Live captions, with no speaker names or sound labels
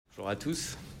Bonjour à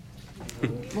tous.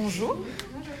 Bonjour.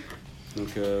 Donc,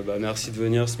 merci de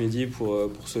venir ce midi pour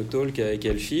ce talk avec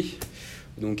Elfy.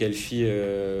 Donc Elfy,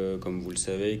 comme vous le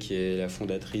savez, qui est la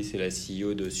fondatrice et la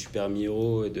CEO de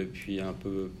Supermiro et depuis un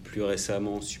peu plus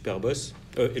récemment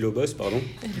Hello Boss, pardon.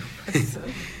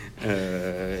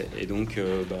 Et donc,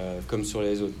 comme sur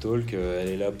les autres talks, elle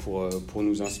est là pour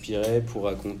nous inspirer, pour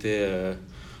raconter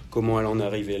comment elle en est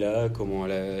arrivée là,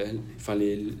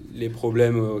 les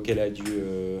problèmes auxquels elle a dû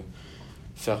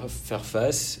faire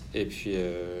face. Et puis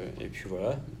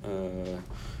voilà.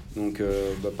 Donc,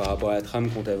 par rapport à la trame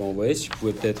qu'on t'avait envoyée, si tu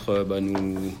pouvais peut-être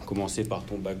nous commencer par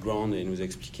ton background et nous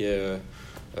expliquer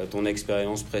ton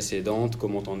expérience précédente,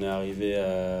 comment t'en es arrivé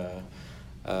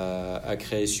à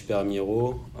créer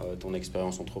Supermiro, ton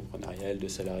expérience entrepreneuriale, de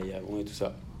salarié avant et tout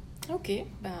ça. Ok,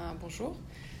 bonjour.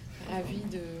 Ravie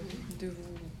de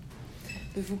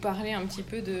vous parler un petit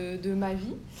peu de ma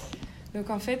vie. Donc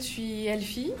en fait, je suis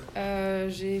Elfy.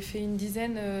 J'ai fait une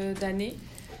dizaine d'années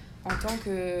en tant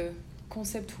que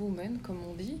concept woman, comme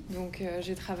on dit. Donc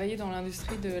j'ai travaillé dans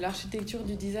l'industrie de l'architecture,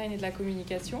 du design et de la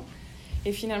communication.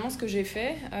 Et finalement, ce que j'ai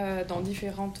fait dans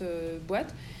différentes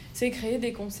boîtes, c'est créer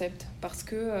des concepts. Parce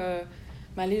que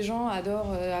les gens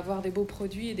adorent avoir des beaux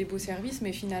produits et des beaux services,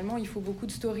 mais finalement, il faut beaucoup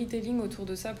de storytelling autour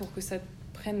de ça pour que ça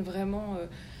prenne vraiment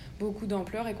beaucoup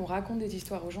d'ampleur et qu'on raconte des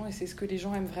histoires aux gens. Et c'est ce que les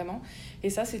gens aiment vraiment.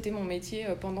 Et ça, c'était mon métier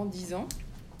pendant 10 ans.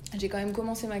 J'ai quand même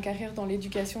commencé ma carrière dans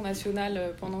l'éducation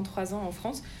nationale pendant 3 ans en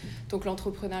France. Donc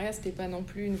l'entrepreneuriat, c'était pas non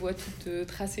plus une voie toute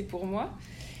tracée pour moi.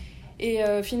 Et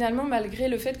finalement, malgré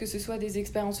le fait que ce soit des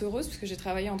expériences heureuses, parce que j'ai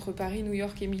travaillé entre Paris, New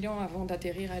York et Milan avant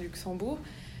d'atterrir à Luxembourg,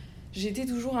 j'étais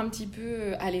toujours un petit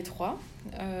peu à l'étroit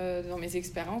dans mes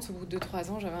expériences. Au bout de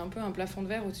 2-3 ans, j'avais un peu un plafond de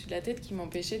verre au-dessus de la tête qui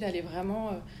m'empêchait d'aller vraiment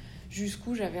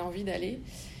jusqu'où j'avais envie d'aller.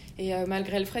 Et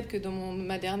malgré le fait que dans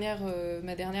ma dernière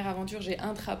aventure, j'ai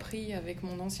intrapris avec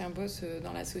mon ancien boss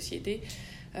dans la société,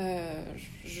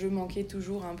 je manquais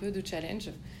toujours un peu de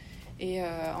challenge. Et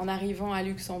en arrivant à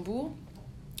Luxembourg,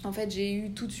 en fait, j'ai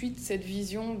eu tout de suite cette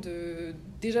vision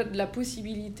déjà de la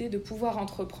possibilité de pouvoir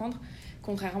entreprendre,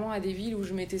 contrairement à des villes où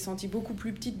je m'étais sentie beaucoup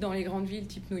plus petite dans les grandes villes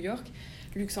type New York.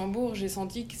 Luxembourg, j'ai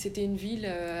senti que c'était une ville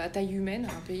à taille humaine,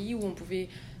 un pays où on pouvait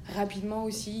rapidement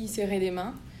aussi serrer des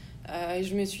mains. Et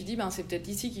je me suis dit, c'est peut-être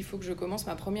ici qu'il faut que je commence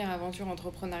ma première aventure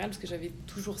entrepreneuriale, parce que j'avais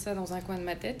toujours ça dans un coin de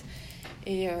ma tête.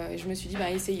 Et je me suis dit,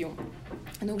 essayons.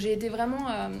 Donc j'ai été vraiment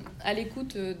à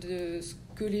l'écoute de ce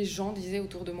que les gens disaient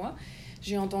autour de moi.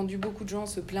 J'ai entendu beaucoup de gens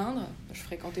se plaindre. Je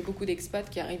fréquentais beaucoup d'expats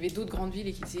qui arrivaient d'autres grandes villes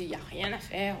et qui disaient « il n'y a rien à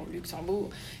faire au Luxembourg ».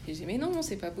 Et je disais « mais non,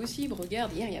 c'est pas possible,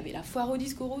 regarde, hier il y avait la foire au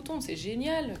disque au Roton, c'est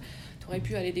génial. Tu aurais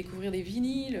pu aller découvrir des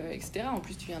vinyles, etc. En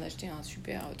plus, tu viens d'acheter un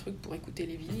super truc pour écouter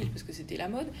les vinyles parce que c'était la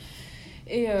mode. »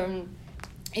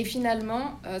 Et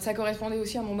finalement, ça correspondait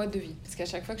aussi à mon mode de vie. Parce qu'à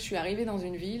chaque fois que je suis arrivée dans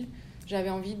une ville,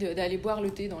 j'avais envie d'aller boire le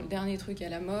thé dans le dernier truc à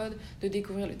la mode, de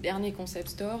découvrir le dernier concept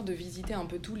store, de visiter un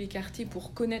peu tous les quartiers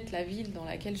pour connaître la ville dans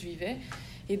laquelle je vivais.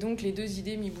 Et donc, les deux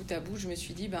idées mis bout à bout, je me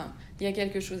suis dit, il y a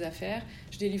quelque chose à faire.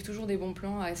 Je délivre toujours des bons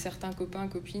plans à certains copains,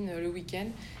 copines le week-end.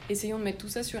 Essayons de mettre tout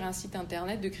ça sur un site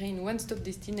internet, de créer une one-stop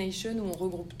destination où on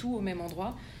regroupe tout au même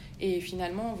endroit et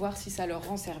finalement voir si ça leur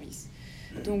rend service.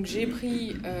 Donc, j'ai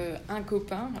pris un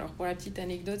copain. Alors, pour la petite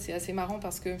anecdote, c'est assez marrant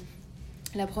parce que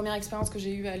la première expérience que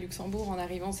j'ai eue à Luxembourg en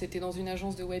arrivant, c'était dans une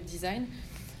agence de web design.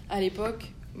 À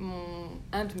l'époque,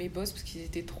 un de mes boss, parce qu'ils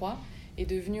étaient 3, est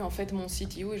devenu en fait mon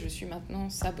CTO et je suis maintenant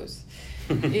sa boss.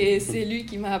 Et c'est lui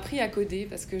qui m'a appris à coder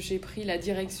parce que j'ai pris la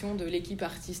direction de l'équipe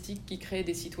artistique qui crée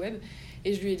des sites web.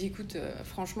 Et je lui ai dit, écoute,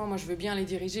 franchement, moi je veux bien les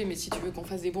diriger, mais si tu veux qu'on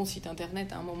fasse des bons sites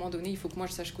internet, à un moment donné, il faut que moi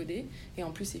je sache coder. Et en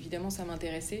plus, évidemment, ça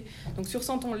m'intéressait. Donc sur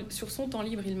son temps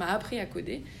libre, il m'a appris à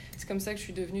coder. C'est comme ça que je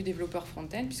suis devenue développeur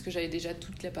front-end, puisque j'avais déjà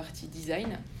toute la partie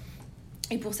design.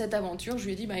 Et pour cette aventure, je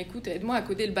lui ai dit, écoute, aide-moi à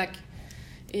coder le bac.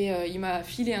 Et il m'a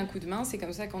filé un coup de main. C'est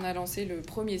comme ça qu'on a lancé le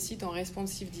premier site en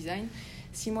responsive design.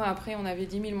 6 mois après, on avait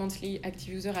 10 000 monthly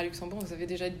active users à Luxembourg. Donc ça avait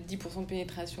déjà 10% de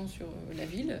pénétration sur la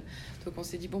ville. Donc on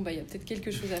s'est dit, il y a peut-être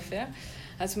quelque chose à faire.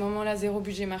 À ce moment-là, 0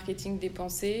 budget marketing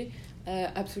dépensé,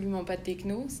 absolument pas de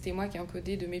techno. C'était moi qui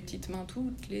encodais de mes petites mains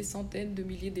toutes les centaines de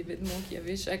milliers d'événements qu'il y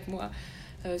avait chaque mois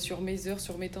sur mes heures,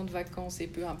 sur mes temps de vacances et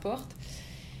peu importe.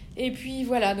 Et puis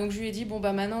voilà, donc je lui ai dit,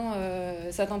 maintenant,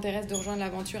 ça t'intéresse de rejoindre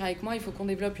l'aventure avec moi, il faut qu'on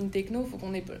développe une techno, il faut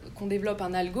qu'on développe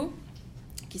un algo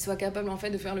qui soit capable en fait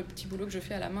de faire le petit boulot que je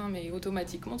fais à la main, mais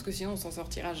automatiquement, parce que sinon on s'en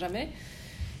sortira jamais.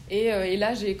 Et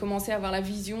là, j'ai commencé à avoir la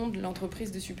vision de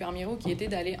l'entreprise de Supermiro qui était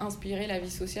d'aller inspirer la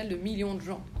vie sociale de millions de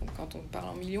gens. Donc quand on parle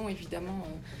en millions, évidemment,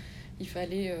 il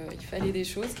fallait des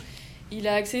choses. il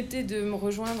a accepté de me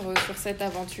rejoindre sur cette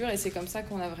aventure et c'est comme ça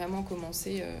qu'on a vraiment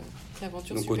commencé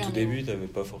l'aventure Donc Supermiro. au tout début, tu n'avais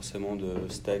pas forcément de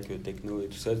stack techno et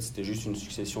tout ça, c'était juste une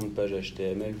succession de pages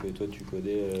HTML que toi tu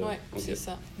codais. Ouais, c'est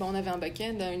ça. On avait un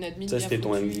back-end, une admin. Ça, c'était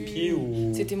ton MVP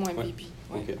ou... C'était mon MVP,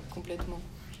 ouais, complètement.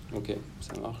 Ok,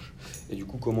 ça marche. Et du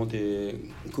coup, comment qu'est-ce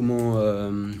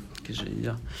que j'allais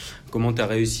dire, comment t'as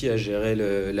réussi à gérer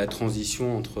la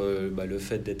transition entre le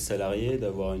fait d'être salarié,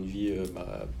 d'avoir une vie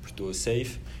plutôt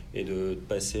safe et de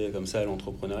passer comme ça à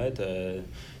l'entrepreneuriat?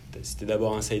 C'était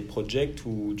d'abord un side project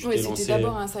ou tu t'es lancé? C'était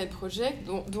d'abord un side project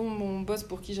dont mon boss,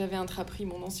 pour qui j'avais un trapris,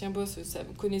 mon ancien boss,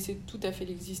 connaissait tout à fait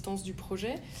l'existence du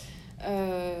projet.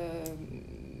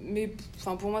 Mais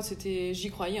pour moi, j'y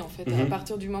croyais en fait. À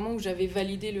partir du moment où j'avais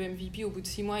validé le MVP au bout de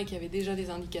 6 mois et qu'il y avait déjà des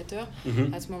indicateurs,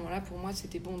 à ce moment-là, pour moi,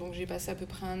 c'était bon. Donc j'ai passé à peu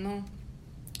près 1 an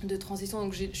de transition.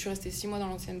 Donc je suis restée 6 mois dans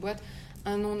l'ancienne boîte,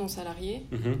 1 an non salarié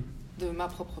de ma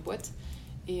propre boîte.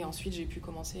 Et ensuite, j'ai pu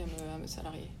commencer à me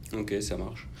salarier. Ok, ça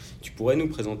marche. Tu pourrais nous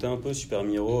présenter un peu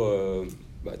Supermiro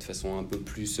de façon un peu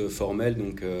plus formelle,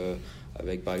 donc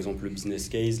avec par exemple le business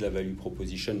case, la value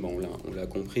proposition, on l'a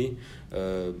compris,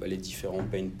 les différents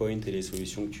pain points et les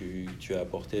solutions que tu as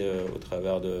apportées au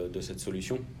travers de cette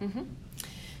solution.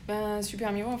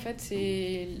 Supermiro, en fait,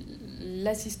 c'est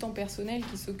l'assistant personnel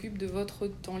qui s'occupe de votre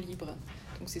temps libre.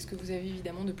 Donc c'est ce que vous avez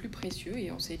évidemment de plus précieux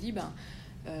et on s'est dit...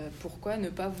 pourquoi ne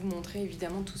pas vous montrer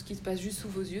évidemment tout ce qui se passe juste sous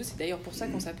vos yeux. C'est d'ailleurs pour ça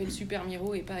qu'on s'appelle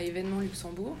Supermiro et pas événement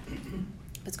Luxembourg,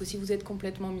 parce que si vous êtes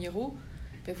complètement Miro,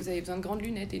 vous avez besoin de grandes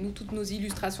lunettes et nous, toutes nos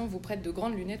illustrations vous prêtent de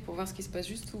grandes lunettes pour voir ce qui se passe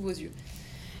juste sous vos yeux.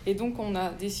 Et donc on a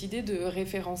décidé de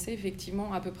référencer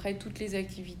effectivement à peu près toutes les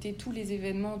activités, tous les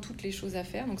événements, toutes les choses à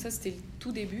faire. Donc ça, c'était le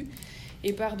tout début.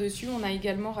 Et par-dessus, on a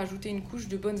également rajouté une couche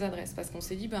de bonnes adresses, parce qu'on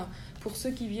s'est dit, pour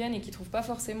ceux qui viennent et qui ne trouvent pas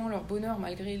forcément leur bonheur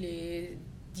malgré les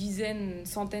dizaines,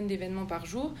 centaines d'événements par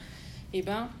jour, ils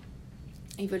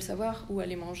veulent savoir où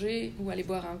aller manger, où aller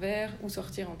boire un verre, où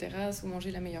sortir en terrasse, où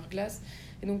manger la meilleure glace.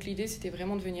 Et donc l'idée, c'était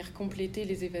vraiment de venir compléter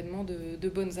les événements de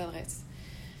bonnes adresses.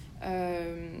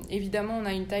 Évidemment, on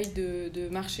a une taille de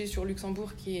marché sur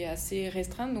Luxembourg qui est assez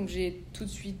restreinte, donc j'ai tout de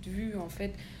suite vu en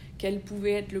fait quel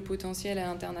pouvait être le potentiel à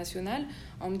l'international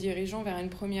en me dirigeant vers une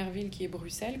première ville qui est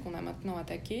Bruxelles, qu'on a maintenant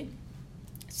attaquée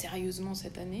sérieusement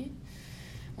cette année.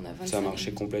 C'est un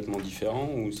marché complètement différent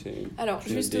ou c'est... Alors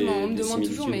justement, on me demande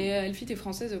toujours, mais Elfy, t'es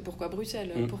française, pourquoi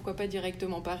Bruxelles ? Pourquoi pas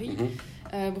directement Paris ?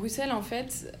 Bruxelles, en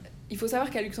fait, il faut savoir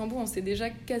qu'à Luxembourg, on s'est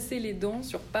déjà cassé les dents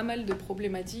sur pas mal de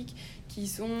problématiques qui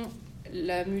sont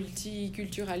la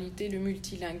multiculturalité, le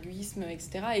multilinguisme,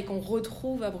 etc. et qu'on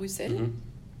retrouve à Bruxelles.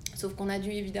 Sauf qu'on a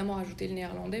dû évidemment rajouter le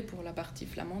néerlandais pour la partie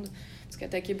flamande. Parce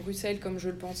qu'attaquer Bruxelles, comme je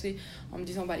le pensais, en me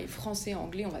disant les Français,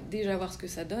 Anglais, on va déjà voir ce que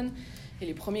ça donne. Et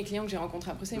les premiers clients que j'ai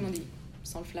rencontrés à Bruxelles, ils m'ont dit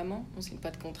sans le flamand, on ne signe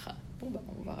pas de contrat.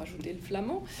 On va rajouter le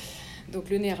flamand, donc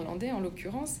le néerlandais en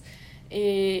l'occurrence.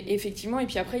 Et effectivement, et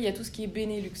puis après, il y a tout ce qui est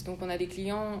Benelux. Donc on a des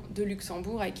clients de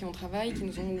Luxembourg avec qui on travaille, qui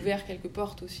nous ont ouvert quelques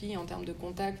portes aussi en termes de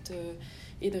contacts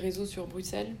et de réseau sur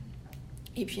Bruxelles.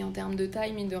 Et puis en termes de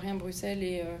taille, mine de rien, Bruxelles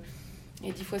est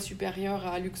 10 fois supérieure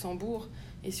à Luxembourg.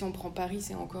 Et si on prend Paris,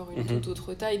 c'est encore une toute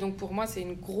autre taille. Donc pour moi, c'est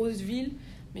une grosse ville,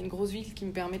 mais une grosse ville qui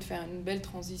me permet de faire une belle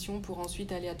transition pour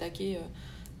ensuite aller attaquer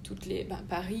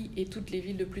Paris et toutes les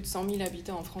villes de plus de 100 000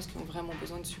 habitants en France qui ont vraiment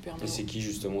besoin de Supermiro. Et c'est qui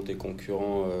justement tes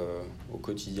concurrents au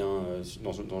quotidien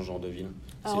dans ce genre de ville ?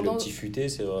 C'est le petit futé,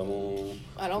 c'est vraiment...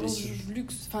 Alors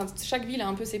chaque ville a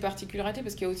un peu ses particularités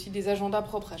parce qu'il y a aussi des agendas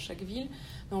propres à chaque ville.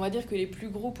 Mais on va dire que les plus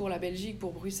gros pour la Belgique,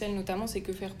 pour Bruxelles notamment, c'est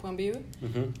quefaire.be,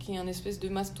 qui est un espèce de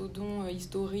mastodon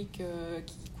historique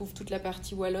qui couvre toute la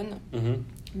partie wallonne,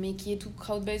 mais qui est tout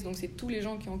crowd-based. Donc c'est tous les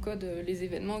gens qui encodent les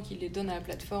événements, qui les donnent à la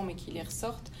plateforme et qui les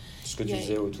ressortent. Ce que tu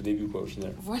disais au tout début, au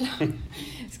final. Voilà.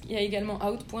 Il y a également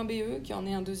out.be, qui en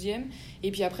est un deuxième.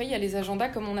 Et puis après, il y a les agendas,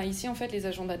 comme on a ici, en fait, les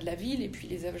agendas de la ville, et puis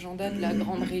les agendas de la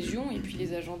grande région, et puis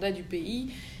les agendas du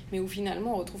pays, mais où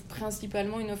finalement, on retrouve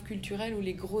principalement une offre culturelle ou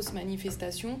les grosses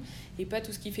manifestations, et pas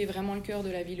tout ce qui fait vraiment le cœur de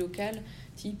la vie locale,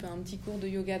 type un petit cours de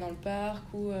yoga dans le parc,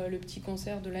 ou le petit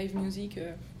concert de live music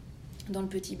dans le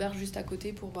petit bar juste à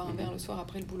côté pour boire un verre le soir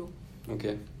après le boulot. Ok.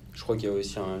 Je crois qu'il y a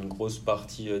aussi une grosse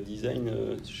partie design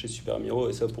chez Supermiro,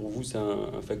 et ça pour vous c'est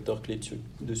un facteur clé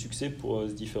de succès pour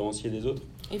se différencier des autres.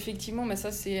 Effectivement,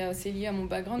 ça c'est lié à mon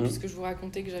background puisque je vous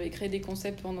racontais que j'avais créé des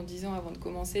concepts pendant 10 ans avant de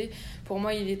commencer. Pour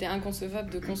moi, il était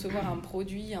inconcevable de concevoir un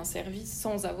produit, un service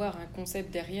sans avoir un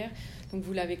concept derrière. Donc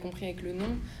vous l'avez compris avec le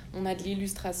nom, on a de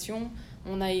l'illustration,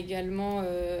 on a également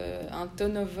un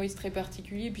tone of voice très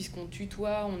particulier puisqu'on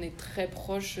tutoie, on est très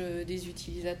proche des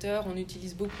utilisateurs, on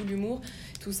utilise beaucoup l'humour.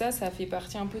 Tout ça, ça fait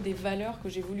partie un peu des valeurs que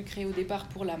j'ai voulu créer au départ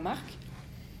pour la marque,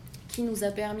 qui nous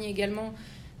a permis également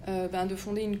de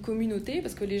fonder une communauté,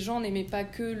 parce que les gens n'aimaient pas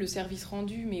que le service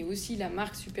rendu, mais aussi la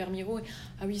marque Supermiro.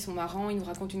 Ah oui, ils sont marrants, ils nous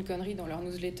racontent une connerie dans leur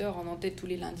newsletter en en-tête tous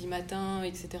les lundis matins,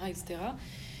 etc. etc.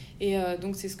 Et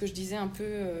donc c'est ce que je disais un peu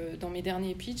dans mes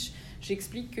derniers pitchs.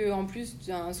 J'explique qu'en plus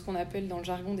ce qu'on appelle dans le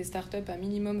jargon des startups un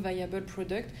minimum viable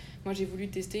product, moi j'ai voulu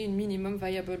tester une minimum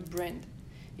viable brand.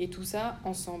 Et tout ça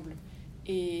ensemble.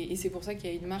 Et c'est pour ça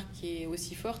qu'il y a une marque qui est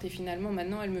aussi forte. Et finalement,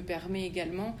 maintenant, elle me permet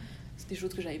également, c'est des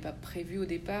choses que je n'avais pas prévues au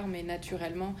départ, mais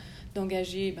naturellement,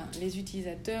 d'engager les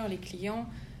utilisateurs, les clients,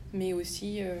 mais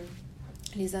aussi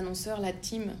les annonceurs, la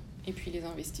team et puis les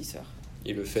investisseurs.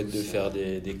 Et le fait de faire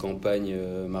des campagnes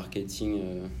marketing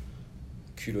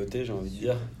culottées, j'ai envie de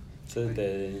dire, ça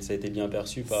a été bien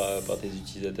perçu par tes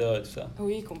utilisateurs et tout ça?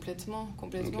 Oui, complètement.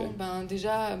 Okay.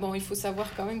 Déjà, il faut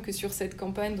savoir quand même que sur cette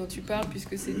campagne dont tu parles,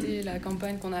 puisque c'était la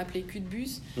campagne qu'on a appelée cul de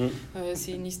bus,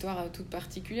 c'est une histoire toute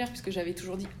particulière, puisque j'avais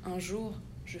toujours dit un jour,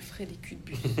 je ferai des culs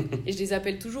de bus. Et je les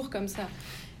appelle toujours comme ça.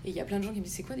 Et il y a plein de gens qui me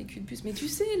disent, c'est quoi des culs de bus? Mais tu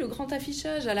sais, le grand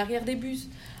affichage à l'arrière des bus.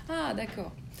 Ah,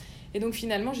 d'accord. Et donc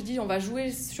finalement, j'ai dit, on va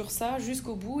jouer sur ça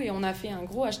jusqu'au bout, et on a fait un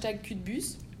gros hashtag cul de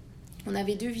bus. On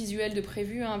avait 2 visuels de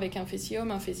prévus, avec un fessier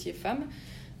homme, un fessier femme.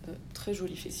 Très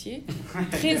joli fessier.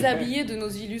 Très habillé de nos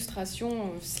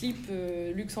illustrations slip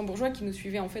luxembourgeois qui nous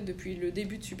suivaient en fait depuis le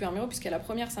début de Supermiro, puisqu'à la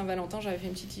première Saint-Valentin, j'avais fait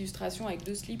une petite illustration avec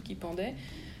 2 slips qui pendaient,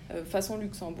 façon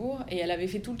Luxembourg. Et elle avait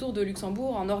fait tout le tour de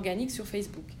Luxembourg en organique sur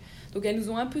Facebook. Donc elles nous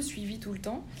ont un peu suivis tout le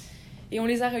temps. Et on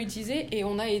les a réutilisées et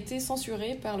on a été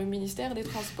censurés par le ministère des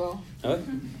Transports. Ah ouais?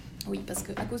 Oui, parce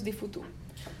qu'à cause des photos.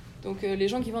 Donc les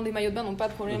gens qui vendent des maillots de bain n'ont pas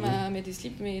de problème à mettre des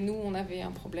slips, mais nous, on avait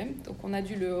un problème. Donc on a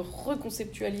dû le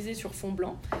reconceptualiser sur fond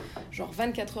blanc, genre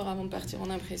 24 heures avant de partir en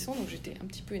impression. Donc j'étais un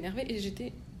petit peu énervée et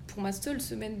j'étais pour ma seule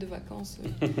semaine de vacances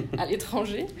à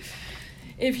l'étranger.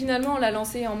 Et finalement, on l'a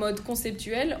lancé en mode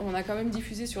conceptuel. On a quand même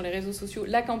diffusé sur les réseaux sociaux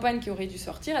la campagne qui aurait dû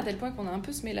sortir, à tel point qu'on a un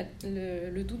peu semé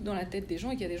le doute dans la tête des gens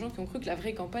et qu'il y a des gens qui ont cru que la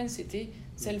vraie campagne, c'était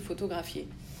celle photographiée.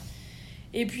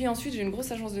 Et puis ensuite, j'ai une grosse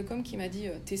agence de com qui m'a dit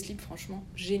tes slips, franchement,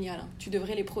 génial, hein, tu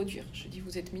devrais les produire. Je dis,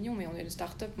 vous êtes mignons, mais on est une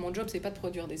start-up, mon job, c'est pas de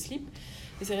produire des slips.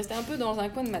 Et c'est resté un peu dans un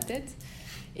coin de ma tête.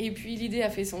 Et puis l'idée a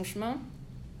fait son chemin.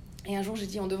 Et un jour, j'ai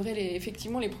dit, on devrait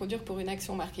effectivement les produire pour une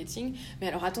action marketing. Mais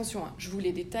alors attention, hein, je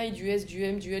voulais des tailles, du S, du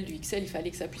M, du L, du XL. Il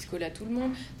fallait que ça puisse coller à tout le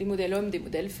monde. Des modèles hommes, des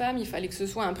modèles femmes. Il fallait que ce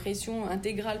soit impression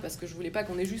intégrale parce que je voulais pas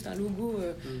qu'on ait juste un logo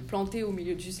planté au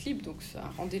milieu du slip. Donc ça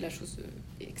rendait la chose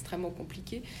extrêmement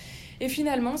compliquée. Et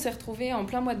finalement, on s'est retrouvé en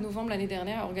plein mois de novembre l'année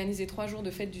dernière à organiser 3 jours de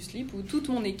fête du slip où toute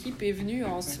mon équipe est venue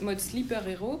en mode slipper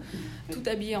héros, tout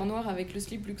habillée en noir avec le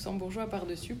slip luxembourgeois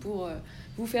par-dessus pour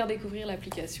vous faire découvrir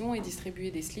l'application et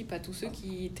distribuer des slips à tous ceux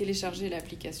qui téléchargeaient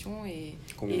l'application.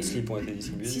 Combien de slips ont été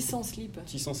distribués? 600 slips.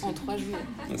 600 slips en 3 jours.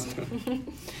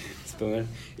 C'est pas mal.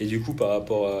 Et du coup, par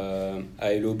rapport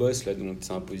à Hello Boss, là, donc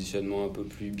c'est un positionnement un peu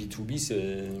plus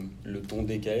B2B, le ton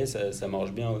décalé, ça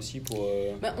marche bien aussi pour...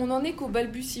 on en est qu'au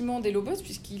balbutiement d'Hello Boss,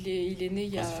 puisqu'il est né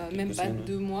il y a même pas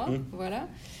 2 mois. Voilà.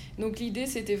 Donc l'idée,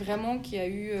 c'était vraiment qu'il y a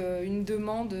eu une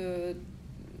demande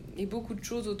et beaucoup de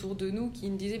choses autour de nous qui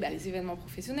me disaient les événements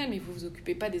professionnels, mais vous vous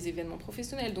occupez pas des événements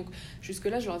professionnels. Donc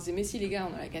jusque-là, je leur disais, mais si les gars,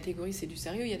 dans la catégorie c'est du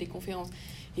sérieux, il y a des conférences.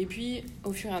 Et puis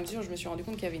au fur et à mesure, je me suis rendu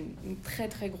compte qu'il y avait une très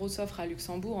très grosse offre à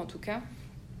Luxembourg, en tout cas,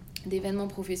 d'événements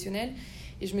professionnels.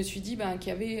 Et je me suis dit qu'il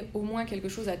y avait au moins quelque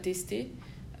chose à tester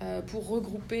pour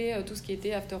regrouper tout ce qui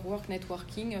était after work,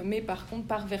 networking, mais par contre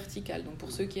par vertical. Donc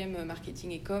pour ceux qui aiment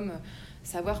marketing et com,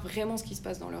 savoir vraiment ce qui se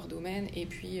passe dans leur domaine, et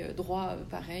puis droit,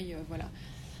 pareil, voilà.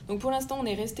 Donc pour l'instant, on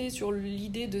est resté sur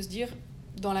l'idée de se dire,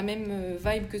 dans la même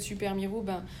vibe que Supermiro,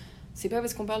 c'est pas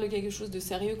parce qu'on parle de quelque chose de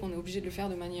sérieux qu'on est obligé de le faire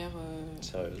de manière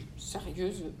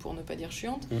sérieuse, pour ne pas dire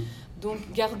chiante. Donc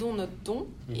gardons notre ton,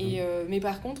 mais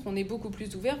par contre, on est beaucoup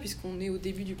plus ouvert puisqu'on est au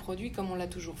début du produit, comme on l'a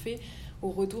toujours fait, au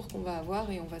retour qu'on va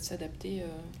avoir, et on va s'adapter.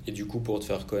 Et du coup, pour te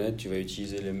faire connaître, tu vas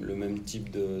utiliser le même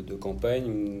type de campagne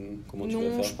ou comment tu vas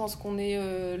faire? Non, je pense qu'on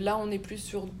est là, on est plus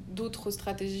sur d'autres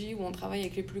stratégies où on travaille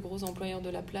avec les plus gros employeurs de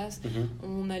la place.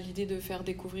 On a l'idée de faire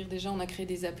découvrir, déjà, on a créé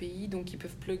des API, donc ils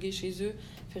peuvent plugger chez eux,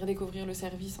 faire découvrir le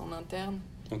service en interne.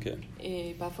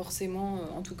 Et pas forcément,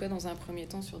 en tout cas dans un premier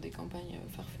temps, sur des campagnes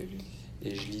farfelues.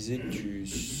 Et je lisais que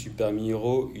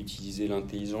Supermiro utilisait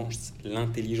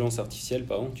l'intelligence artificielle,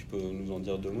 pardon. Tu peux nous en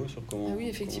dire 2 mots sur comment? Ah oui,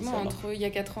 effectivement, entre il y a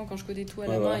 4 ans quand je codais tout à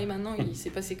la main et maintenant il s'est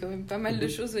passé quand même pas mal de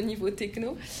choses au niveau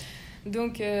techno.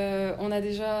 Donc on a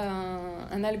déjà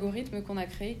un algorithme qu'on a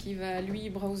créé qui va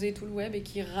lui browser tout le web et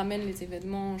qui ramène les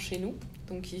événements chez nous.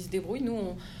 Donc il se débrouille. Nous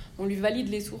on lui valide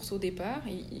les sources au départ,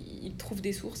 il trouve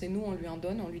des sources et nous on lui en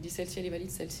donne, on lui dit celle-ci elle est valide,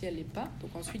 celle-ci elle l'est pas.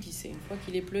 Donc ensuite il sait, une fois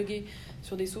qu'il est plugué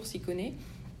sur des sources, il connaît,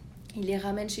 il les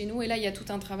ramène chez nous et là il y a tout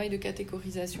un travail de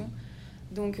catégorisation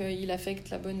Donc, il affecte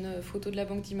la bonne photo de la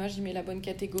banque d'images, il met la bonne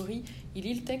catégorie, il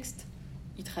lit le texte,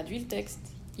 il traduit le texte,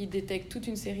 il détecte toute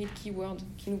une série de keywords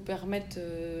qui nous permettent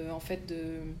en fait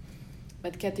de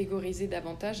catégoriser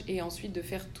davantage et ensuite de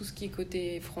faire tout ce qui est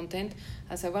côté front-end,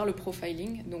 à savoir le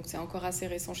profiling. Donc, c'est encore assez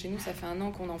récent chez nous, ça fait 1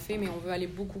 an qu'on en fait, mais on veut aller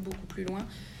beaucoup, beaucoup plus loin.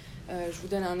 Je vous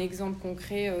donne un exemple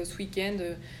concret. Ce week-end,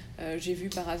 j'ai vu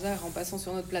par hasard, en passant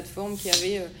sur notre plateforme, qu'il y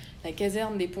avait la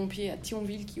caserne des pompiers à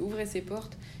Thionville qui ouvrait ses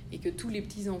portes et que tous les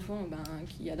petits-enfants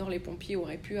qui adorent les pompiers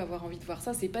auraient pu avoir envie de voir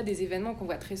ça. Ce n'est pas des événements qu'on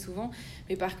voit très souvent,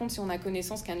 mais par contre, si on a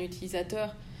connaissance qu'un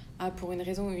utilisateur a pour une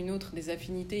raison ou une autre des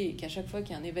affinités et qu'à chaque fois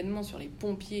qu'il y a un événement sur les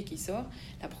pompiers qui sort,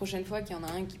 la prochaine fois qu'il y en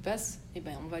a un qui passe,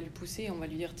 on va lui pousser, on va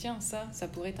lui dire « Tiens, ça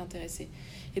pourrait t'intéresser ».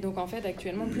 Et donc en fait,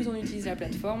 actuellement, plus on utilise la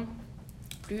plateforme,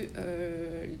 plus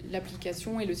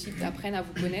l'application et le site apprennent à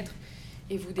vous connaître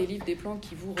et vous délivrent des plans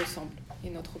qui vous ressemblent. Et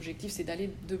notre objectif, c'est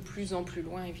d'aller de plus en plus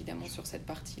loin, évidemment, sur cette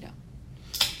partie-là.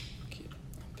 Ok,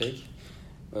 impec.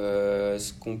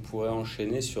 Est-ce qu'on pourrait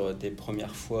enchaîner sur tes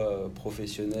premières fois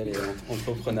professionnelles et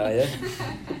entrepreneuriales?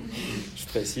 Je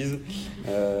précise.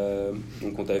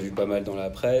 Donc on t'a vu pas mal dans la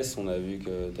presse, on a vu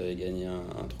que tu avais gagné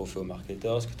un trophée au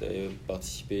Marketers, que tu avais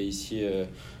participé ici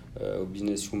au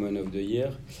Business Woman of the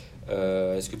Year.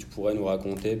 Est-ce que tu pourrais nous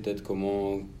raconter peut-être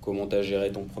comment tu as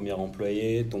géré ton premier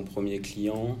employé, ton premier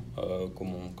client,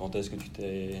 quand est-ce que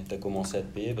tu as commencé à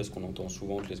te payer, parce qu'on entend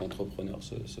souvent que les entrepreneurs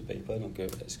se payent pas, donc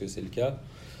est-ce que c'est le cas?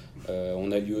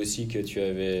 On a lu aussi que tu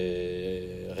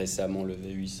avais récemment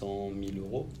levé 800 000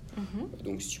 euros.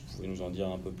 Donc si tu pouvais nous en dire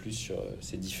un peu plus sur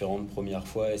ces différentes premières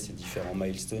fois et ces différents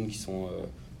milestones qui sont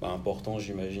importants,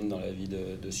 j'imagine, dans la vie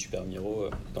de Supermiro,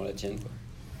 dans la tienne, quoi.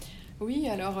 Oui,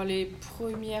 alors les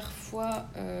premières fois,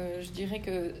 je dirais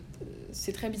que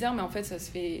c'est très bizarre, mais en fait ça se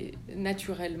fait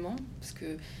naturellement, parce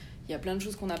qu'il y a plein de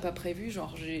choses qu'on n'a pas prévues.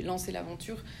 Genre j'ai lancé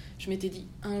l'aventure, je m'étais dit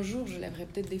un jour je lèverais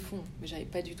peut-être des fonds, mais j'avais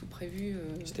pas du tout prévu.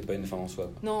 C'était pas une fin en soi,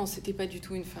 quoi. Non, c'était pas du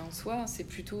tout une fin en soi, c'est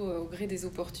plutôt au gré des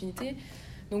opportunités.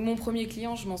 Donc mon premier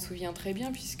client, je m'en souviens très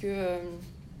bien, puisque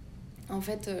en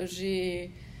fait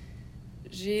j'ai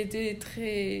été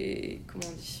très... Comment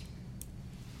on dit ?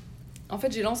 En fait,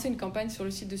 j'ai lancé une campagne sur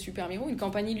le site de Supermiro, une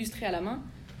campagne illustrée à la main,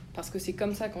 parce que c'est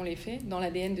comme ça qu'on les fait, dans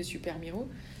l'ADN de Supermiro.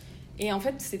 Et en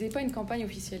fait, c'était pas une campagne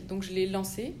officielle. Donc, je l'ai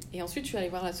lancée, et ensuite, je suis allée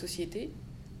voir la société,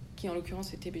 qui en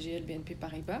l'occurrence était BGL, BNP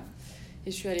Paribas.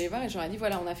 Et je suis allée voir, et je leur ai dit,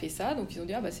 voilà, on a fait ça. Donc, ils ont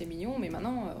dit, ah bah c'est mignon, mais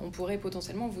maintenant, on pourrait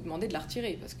potentiellement vous demander de la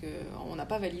retirer, parce qu'on n'a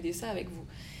pas validé ça avec vous.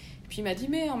 Et puis, il m'a dit,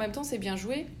 mais en même temps, c'est bien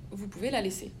joué, vous pouvez la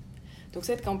laisser. Donc,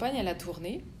 cette campagne, elle a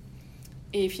tourné.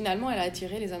 Et finalement, elle a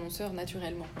attiré les annonceurs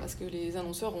naturellement, parce que les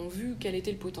annonceurs ont vu quel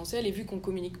était le potentiel, et vu qu'on ne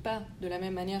communique pas de la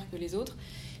même manière que les autres,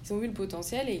 ils ont vu le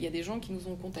potentiel, et il y a des gens qui nous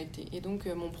ont contactés. Et donc,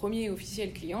 mon premier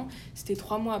officiel client, c'était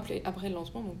 3 mois après le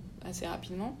lancement, donc assez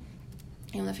rapidement.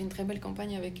 Et on a fait une très belle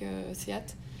campagne avec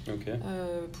Seat, Okay.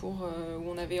 Où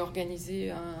on avait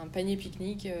organisé un panier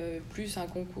pique-nique, plus un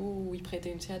concours où ils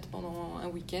prêtaient une Seat pendant un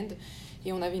week-end.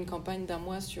 Et on avait une campagne d'1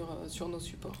 mois sur nos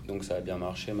supports. Donc ça a bien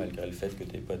marché malgré le fait que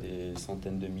tu n'aies pas des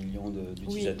centaines de millions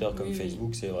d'utilisateurs comme Facebook.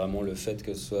 Oui. C'est vraiment le fait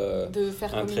que ce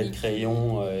soit un trait de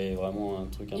crayon et vraiment un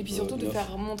truc un peu... Et puis surtout de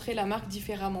faire montrer la marque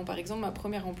différemment. Par exemple, ma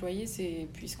première employée,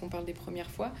 puisqu'on parle des premières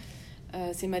fois,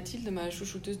 c'est Mathilde, ma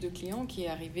chouchouteuse de clients, qui est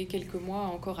arrivée quelques mois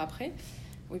encore après.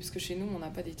 Oui, parce que chez nous, on n'a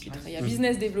pas des titres. Il y a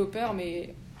business développeur,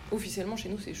 mais officiellement, chez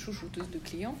nous, c'est chouchouteuse de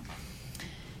clients.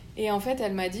 Et en fait,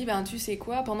 elle m'a dit, tu sais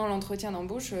quoi, pendant l'entretien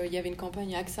d'embauche, il y avait une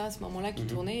campagne AXA à ce moment-là qui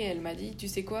tournait, et elle m'a dit, tu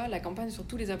sais quoi, la campagne sur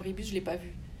tous les abribus, je ne l'ai pas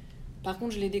vue. Par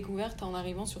contre, je l'ai découverte en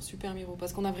arrivant sur Supermiro,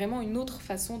 parce qu'on a vraiment une autre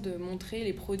façon de montrer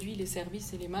les produits, les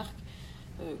services et les marques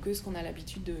que ce qu'on a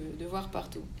l'habitude de voir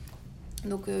partout.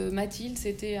 Donc Mathilde,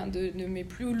 c'était un de mes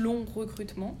plus longs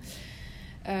recrutements.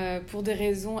 Pour des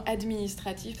raisons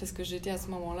administratives, parce que j'étais à ce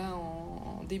moment-là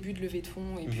en début de levée de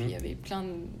fonds, et puis il y avait plein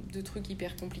de trucs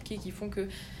hyper compliqués qui font que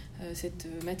cette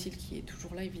Mathilde, qui est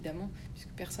toujours là évidemment, puisque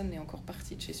personne n'est encore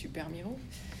parti de chez Supermiro,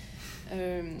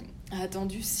 a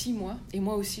attendu 6 mois, et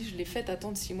moi aussi je l'ai fait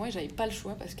attendre 6 mois, et j'avais pas le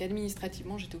choix, parce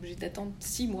qu'administrativement j'étais obligée d'attendre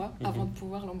 6 mois avant de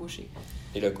pouvoir l'embaucher.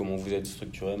 Et là, comment vous êtes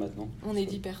structuré maintenant ? On est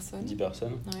 10 personnes. 10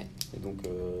 personnes ? Ouais. Et donc,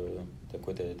 t'as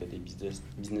quoi ? T'as des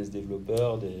business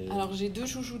développeurs, Alors, j'ai 2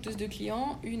 chouchouteuses de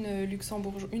clients, une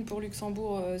pour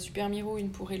Luxembourg, Supermiro, une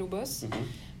pour Hello Boss.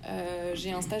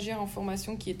 J'ai un stagiaire en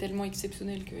formation qui est tellement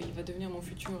exceptionnel qu'il va devenir mon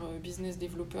futur business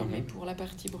développeur, mais pour la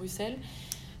partie Bruxelles.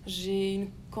 J'ai une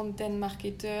content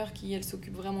marketer qui, elle,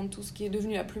 s'occupe vraiment de tout ce qui est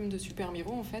devenu la plume de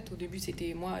Supermiro, en fait. Au début,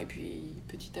 c'était moi, et puis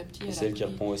petit à petit... C'est elle qui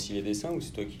reprend aussi les dessins, ou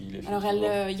c'est toi qui les fais? Alors,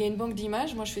 il y a une banque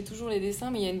d'images. Moi, je fais toujours les dessins,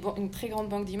 mais il y a une très grande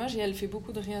banque d'images, et elle fait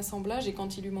beaucoup de réassemblage. Et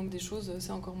quand il lui manque des choses,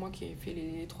 c'est encore moi qui ai fait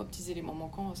les 3 petits éléments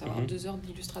manquants, à savoir 2 heures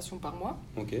d'illustration par mois.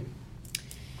 Ok.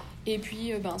 Et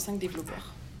puis, 5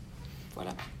 développeurs.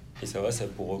 Voilà. Et ça va, ça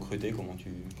pour recruter, comment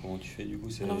tu fais du coup?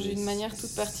 Alors j'ai une manière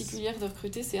toute particulière de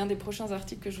recruter, c'est un des prochains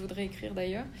articles que je voudrais écrire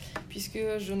d'ailleurs, puisque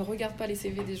je ne regarde pas les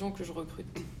CV des gens que je recrute.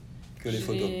 Que les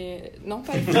photos? Non,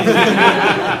 pas les photos.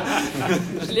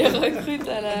 Je les recrute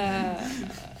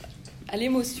à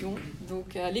l'émotion,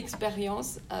 donc à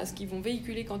l'expérience, à ce qu'ils vont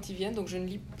véhiculer quand ils viennent. Donc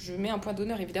je mets un point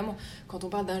d'honneur, évidemment. Quand on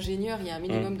parle d'ingénieurs, il y a un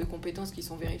minimum de compétences qui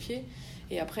sont vérifiées.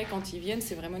 Et après, quand ils viennent,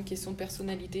 c'est vraiment une question de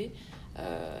personnalité.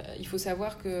 Il faut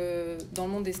savoir que dans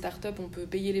le monde des startups, on peut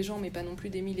payer les gens, mais pas non plus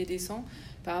des 1000 et des 100.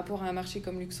 Par rapport à un marché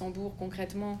comme Luxembourg,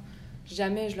 concrètement,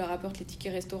 jamais je leur apporte les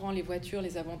tickets restaurants, les voitures,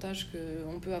 les avantages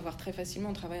qu'on peut avoir très facilement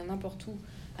en travaillant n'importe où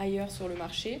ailleurs sur le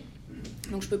marché.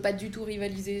 Donc je ne peux pas du tout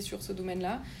rivaliser sur ce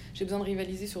domaine-là. J'ai besoin de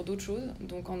rivaliser sur d'autres choses.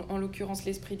 Donc en l'occurrence,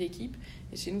 l'esprit d'équipe.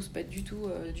 Et chez nous, ce n'est pas du tout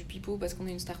du pipeau parce qu'on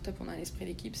est une start-up, on a un esprit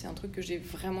d'équipe. C'est un truc que j'ai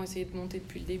vraiment essayé de monter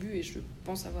depuis le début et je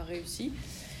pense avoir réussi.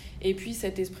 Et puis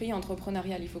cet esprit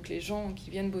entrepreneurial, il faut que les gens qui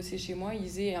viennent bosser chez moi,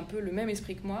 ils aient un peu le même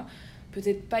esprit que moi.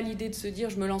 Peut-être pas l'idée de se dire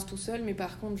je me lance tout seul, mais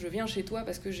par contre je viens chez toi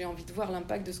parce que j'ai envie de voir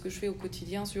l'impact de ce que je fais au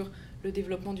quotidien sur le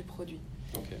développement du produit.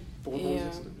 Ok. Pour rebondir,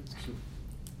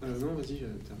 non, vas-y.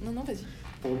 Non, vas-y.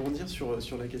 Pour rebondir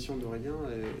sur la question d'Aurélien,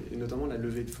 et notamment la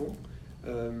levée de fonds,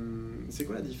 c'est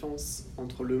quoi la différence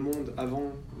entre le monde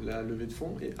avant la levée de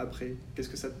fonds et après? Qu'est-ce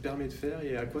que ça te permet de faire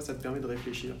et à quoi ça te permet de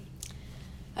réfléchir?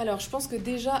 Alors, je pense que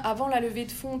déjà, avant la levée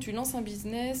de fonds, tu lances un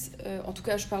business. En tout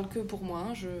cas, je parle que pour moi.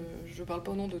 Hein, je ne parle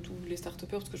pas au nom de tous les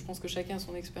start-upers parce que je pense que chacun a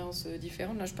son expérience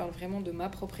différente. Là, je parle vraiment de ma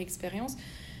propre expérience.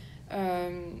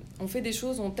 On fait des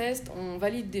choses, on teste, on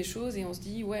valide des choses et on se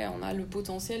dit, ouais, on a le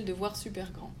potentiel de voir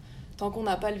super grand. Tant qu'on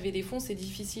n'a pas levé des fonds, c'est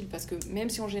difficile parce que même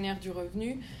si on génère du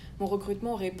revenu, mon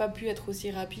recrutement n'aurait pas pu être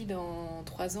aussi rapide en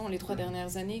 3 ans, les 3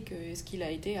 dernières années, que ce qu'il a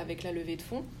été avec la levée de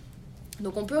fonds.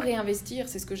 Donc on peut réinvestir,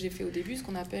 c'est ce que j'ai fait au début, ce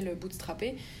qu'on appelle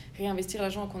bootstrapper, réinvestir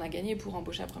l'argent qu'on a gagné pour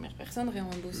embaucher la première personne,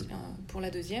 réembaucher pour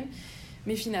la deuxième,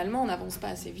 mais finalement on n'avance pas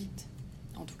assez vite,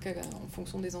 en tout cas en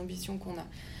fonction des ambitions qu'on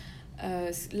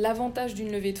a. L'avantage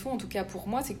d'une levée de fonds, en tout cas pour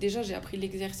moi, c'est que déjà j'ai appris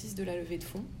l'exercice de la levée de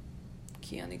fonds,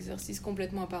 qui est un exercice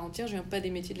complètement à part entière, je ne viens pas des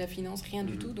métiers de la finance, rien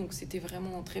du tout, donc c'était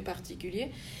vraiment très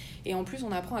particulier. Et en plus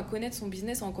on apprend à connaître son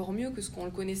business encore mieux que ce qu'on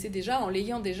le connaissait déjà en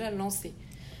l'ayant déjà lancé.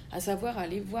 À savoir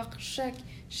aller voir chaque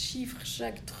chiffre,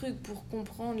 chaque truc pour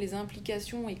comprendre les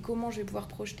implications et comment je vais pouvoir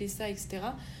projeter ça, etc.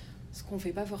 Ce qu'on ne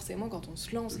fait pas forcément quand on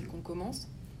se lance et qu'on commence.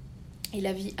 Et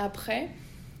la vie après,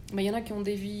 il y en a qui ont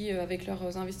des vies avec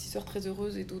leurs investisseurs très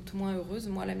heureuses et d'autres moins heureuses.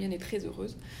 Moi, la mienne est très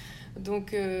heureuse. Donc,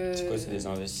 c'est quoi, c'est des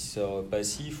investisseurs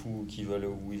passifs ou ils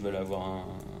veulent avoir un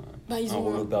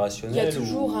rôle opérationnel?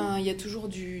 Il y a toujours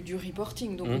du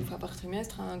reporting. Donc, une fois par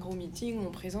trimestre, un gros meeting où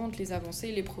on présente les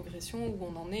avancées, les progressions, où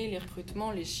on en est, les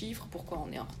recrutements, les chiffres, pourquoi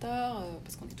on est en retard,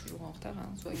 parce qu'on est toujours en retard, hein,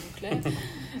 soyons clairs.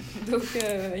 Donc,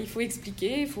 il faut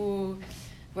expliquer,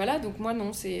 Voilà, donc moi,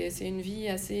 non, c'est une vie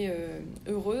assez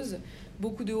heureuse.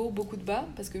 Beaucoup de hauts, beaucoup de bas,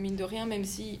 parce que mine de rien, même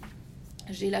si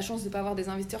j'ai la chance de ne pas avoir des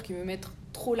investisseurs qui me mettent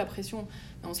trop la pression,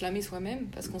 mais on se la met soi-même,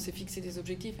 parce qu'on s'est fixé des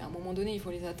objectifs, et à un moment donné, il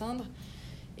faut les atteindre.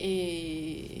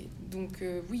 Et donc,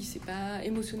 oui,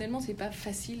 émotionnellement, c'est pas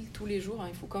facile tous les jours, hein,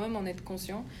 il faut quand même en être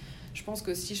conscient. Je pense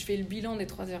que si je fais le bilan des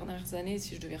 3 dernières années,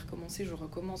 si je devais recommencer, je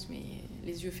recommence, mais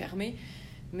les yeux fermés.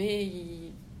 Mais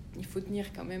il faut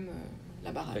tenir quand même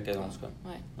la baraque. La cadence, quoi.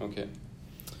 Ouais.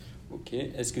 Ok.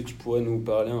 Est-ce que tu pourrais nous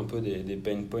parler un peu des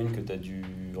pain points que tu as dû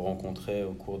rencontrer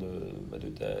au cours de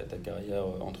ta carrière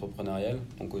entrepreneuriale?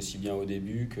 Donc aussi bien au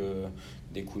début que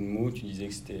des coups de mou. Tu disais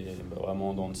que c'était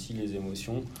vraiment en dents de scie les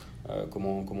émotions.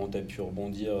 Comment tu as pu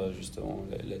rebondir justement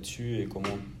là-dessus et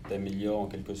comment tu améliores en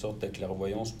quelque sorte ta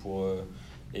clairvoyance pour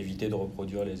éviter de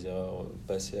reproduire les erreurs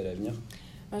passées à l'avenir?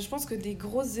 Je pense que des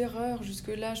grosses erreurs,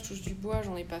 jusque-là, je touche du bois,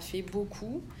 j'en ai pas fait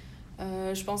beaucoup.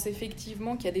 Je pense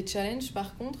effectivement qu'il y a des challenges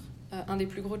par contre. Un des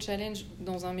plus gros challenges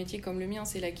dans un métier comme le mien,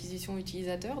 c'est l'acquisition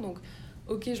utilisateur. Donc,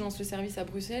 ok, je lance le service à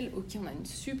Bruxelles, ok, on a une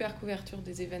super couverture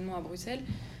des événements à Bruxelles,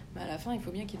 mais à la fin, il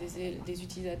faut bien qu'il y ait des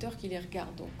utilisateurs qui les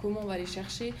regardent. Donc, comment on va les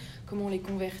chercher, comment on les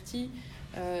convertit.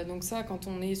 Donc ça, quand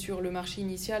on est sur le marché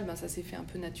initial, ça s'est fait un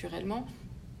peu naturellement.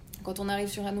 Quand on arrive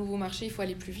sur un nouveau marché, il faut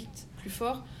aller plus vite, plus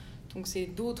fort. Donc, c'est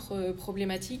d'autres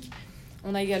problématiques.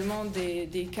 On a également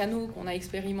des canaux qu'on a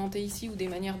expérimentés ici ou des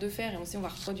manières de faire et on sait on va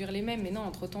reproduire les mêmes, mais non,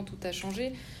 entre-temps tout a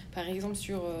changé. Par exemple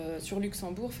sur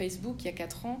Luxembourg, Facebook, il y a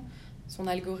 4 ans, son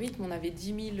algorithme. On avait 10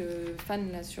 000 fans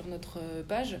là, sur notre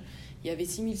page. Il y avait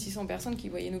 6 600 personnes qui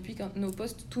voyaient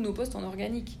tous nos posts en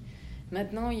organique.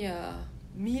 Maintenant, il y a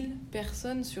 1000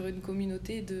 personnes sur une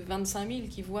communauté de 25 000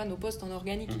 qui voient nos posts en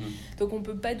organique. Donc on ne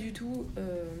peut pas du tout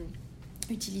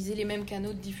utiliser les mêmes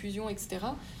canaux de diffusion, etc.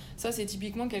 Ça, c'est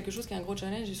typiquement quelque chose qui est un gros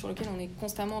challenge et sur lequel on est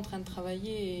constamment en train de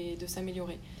travailler et de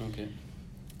s'améliorer. Okay.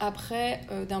 Après,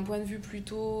 d'un point de vue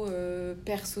plutôt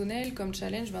personnel, comme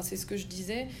challenge, c'est ce que je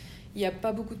disais, il n'y a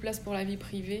pas beaucoup de place pour la vie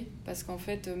privée, parce qu'en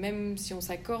fait, même si on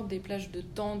s'accorde des plages de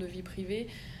temps de vie privée,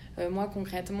 moi,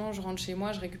 concrètement, je rentre chez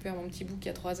moi, je récupère mon petit bout qui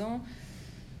a 3 ans,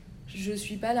 je ne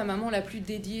suis pas la maman la plus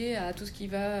dédiée à tout ce qui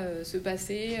va se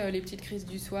passer, les petites crises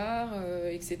du soir,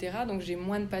 etc. Donc j'ai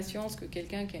moins de patience que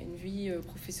quelqu'un qui a une vie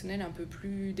professionnelle un peu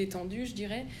plus détendue, je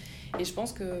dirais. Et je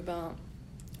pense que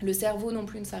le cerveau non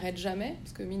plus ne s'arrête jamais,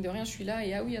 parce que mine de rien, je suis là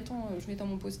et ah oui, attends, je mets dans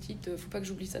mon post-it, faut pas que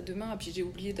j'oublie ça demain, ah, puis j'ai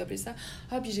oublié d'appeler ça,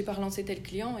 ah, puis j'ai pas relancé tel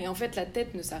client. Et en fait, la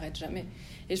tête ne s'arrête jamais.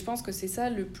 Et je pense que c'est ça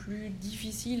le plus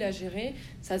difficile à gérer.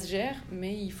 Ça se gère,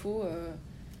 mais il faut...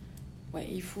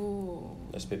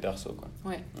 L'aspect perso, quoi.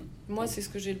 Ouais. Moi, c'est ce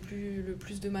que j'ai le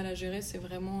plus de mal à gérer, c'est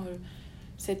vraiment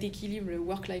cet équilibre, le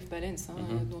work-life balance,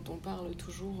 dont on parle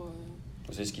toujours.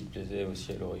 C'est ce qui te plaisait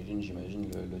aussi à l'origine, j'imagine,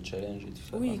 le challenge et tout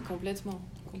ça. Oui, complètement.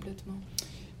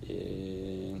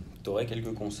 Et tu aurais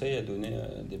quelques conseils à donner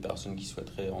à des personnes qui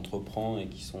souhaiteraient entreprendre et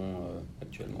qui sont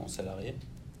actuellement salariées ?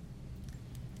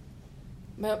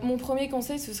 Mon premier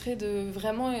conseil, ce serait de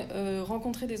vraiment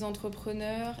rencontrer des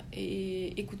entrepreneurs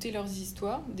et écouter leurs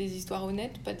histoires, des histoires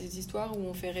honnêtes, pas des histoires où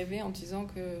on fait rêver en disant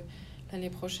que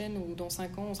l'année prochaine ou dans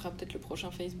 5 ans, on sera peut-être le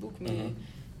prochain Facebook, mais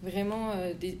vraiment,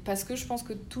 parce que je pense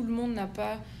que tout le monde n'a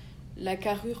pas la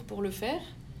carrure pour le faire.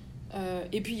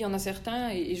 Et puis il y en a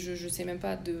certains, et je ne sais même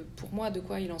pas pour moi de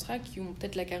quoi il en sera, qui ont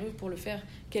peut-être la carrure pour le faire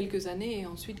quelques années et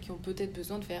ensuite qui ont peut-être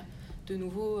besoin de faire de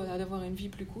nouveau, d'avoir une vie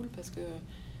plus cool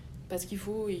parce qu'il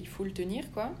faut le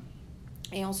tenir, quoi.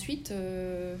 Et ensuite,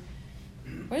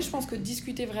 je pense que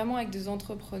discuter vraiment avec des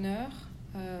entrepreneurs,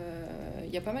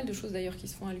 y a pas mal de choses d'ailleurs qui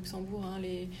se font à Luxembourg,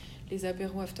 les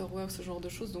apéros after work, ce genre de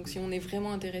choses. Donc si on est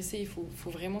vraiment intéressé, il faut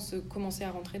vraiment commencer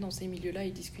à rentrer dans ces milieux-là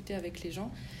et discuter avec les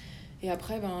gens. Et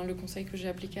après, le conseil que j'ai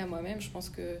appliqué à moi-même, je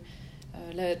pense que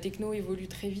la techno évolue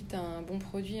très vite. Un bon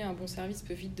produit, un bon service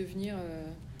peut vite devenir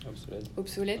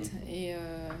obsolète. Et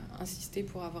insister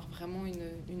pour avoir vraiment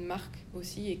une marque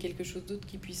aussi et quelque chose d'autre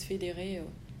qui puisse fédérer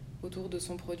autour de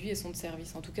son produit et son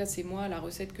service. En tout cas, c'est moi la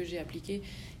recette que j'ai appliquée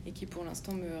et qui pour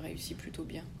l'instant me réussit plutôt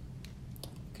bien.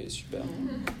 Ok, super.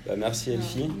 Merci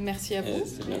Elfy. Merci à vous.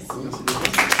 C'est bien cool.